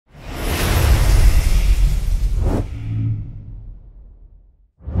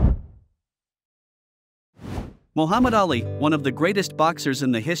Muhammad Ali, one of the greatest boxers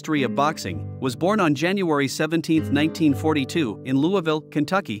in the history of boxing, was born on January 17, 1942, in Louisville,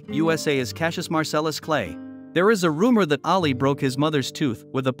 Kentucky, USA as Cassius Marcellus Clay. There is a rumor that Ali broke his mother's tooth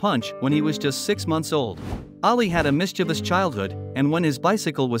with a punch when he was just 6 months old. Ali had a mischievous childhood, and when his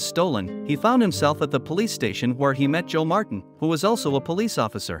bicycle was stolen, he found himself at the police station where he met Joe Martin, who was also a police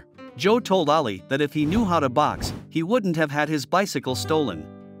officer. Joe told Ali that if he knew how to box, he wouldn't have had his bicycle stolen.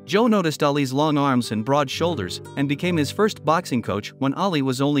 Joe noticed Ali's long arms and broad shoulders and became his first boxing coach when Ali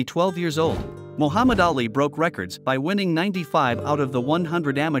was only 12 years old. Muhammad Ali broke records by winning 95 out of the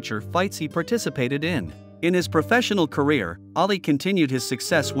 100 amateur fights he participated in. In his professional career, Ali continued his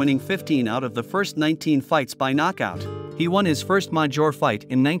success, winning 15 out of the first 19 fights by knockout. He won his first major fight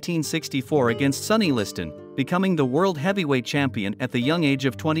in 1964 against Sonny Liston, becoming the world heavyweight champion at the young age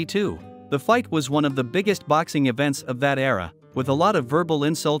of 22. The fight was one of the biggest boxing events of that era, with a lot of verbal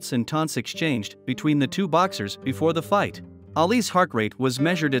insults and taunts exchanged between the two boxers before the fight. Ali's heart rate was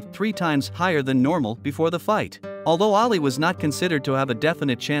measured at 3 times higher than normal before the fight. Although Ali was not considered to have a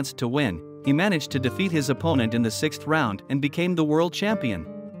definite chance to win, he managed to defeat his opponent in the 6th round and became the world champion.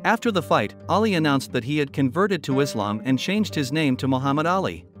 After the fight, Ali announced that he had converted to Islam and changed his name to Muhammad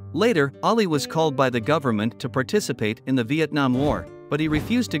Ali. Later, Ali was called by the government to participate in the Vietnam War, but he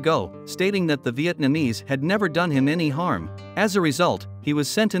refused to go, stating that the Vietnamese had never done him any harm. As a result, he was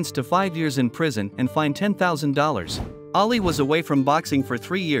sentenced to 5 years in prison and fined $10,000. Ali was away from boxing for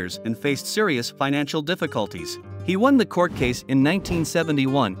 3 years and faced serious financial difficulties. He won the court case in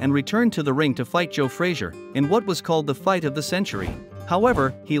 1971 and returned to the ring to fight Joe Frazier in what was called the fight of the century.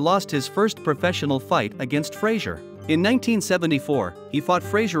 However, he lost his first professional fight against Frazier. In 1974, he fought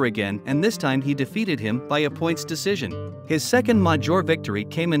Frazier again, and this time he defeated him by a points decision. His second major victory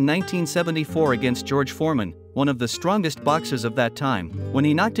came in 1974 against George Foreman, one of the strongest boxers of that time, when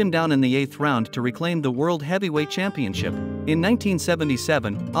he knocked him down in the 8th round to reclaim the World Heavyweight Championship. In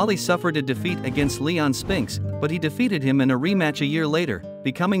 1977, Ali suffered a defeat against Leon Spinks, but he defeated him in a rematch a year later,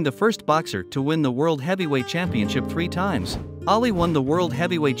 becoming the first boxer to win the World Heavyweight Championship 3 times. Ali won the World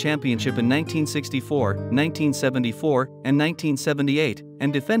Heavyweight Championship in 1964, 1974, and 1978,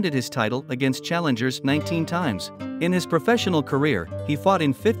 and defended his title against challengers 19 times. In his professional career, he fought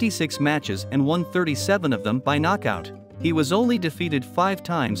in 56 matches and won 37 of them by knockout. He was only defeated 5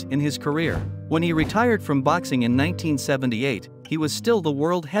 times in his career. When he retired from boxing in 1978, he was still the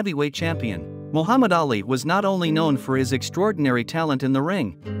World Heavyweight Champion. Muhammad Ali was not only known for his extraordinary talent in the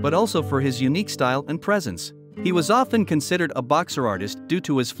ring, but also for his unique style and presence. He was often considered a boxer artist due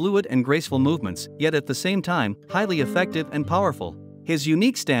to his fluid and graceful movements, yet at the same time, highly effective and powerful. His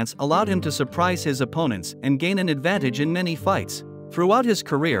unique stance allowed him to surprise his opponents and gain an advantage in many fights. Throughout his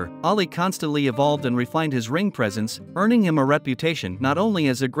career, Ali constantly evolved and refined his ring presence, earning him a reputation not only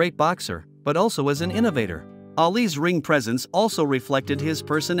as a great boxer, but also as an innovator. Ali's ring presence also reflected his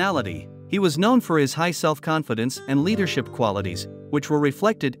personality. He was known for his high self-confidence and leadership qualities, which were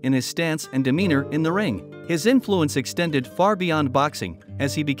reflected in his stance and demeanor in the ring. His influence extended far beyond boxing,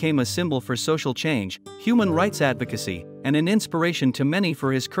 as he became a symbol for social change, human rights advocacy, and an inspiration to many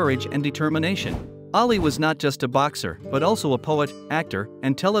for his courage and determination. Ali was not just a boxer, but also a poet, actor,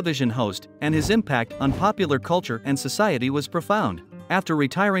 and television host, and his impact on popular culture and society was profound. After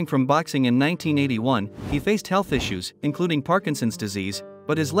retiring from boxing in 1981, he faced health issues, including Parkinson's disease,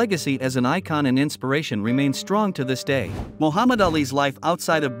 but his legacy as an icon and inspiration remains strong to this day. Muhammad Ali's life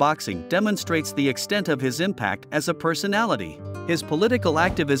outside of boxing demonstrates the extent of his impact as a personality. His political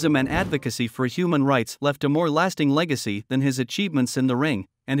activism and advocacy for human rights left a more lasting legacy than his achievements in the ring,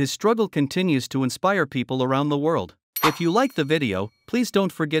 and his struggle continues to inspire people around the world. If you like the video, please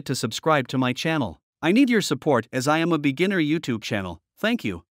don't forget to subscribe to my channel. I need your support as I am a beginner YouTube channel. Thank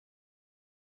you.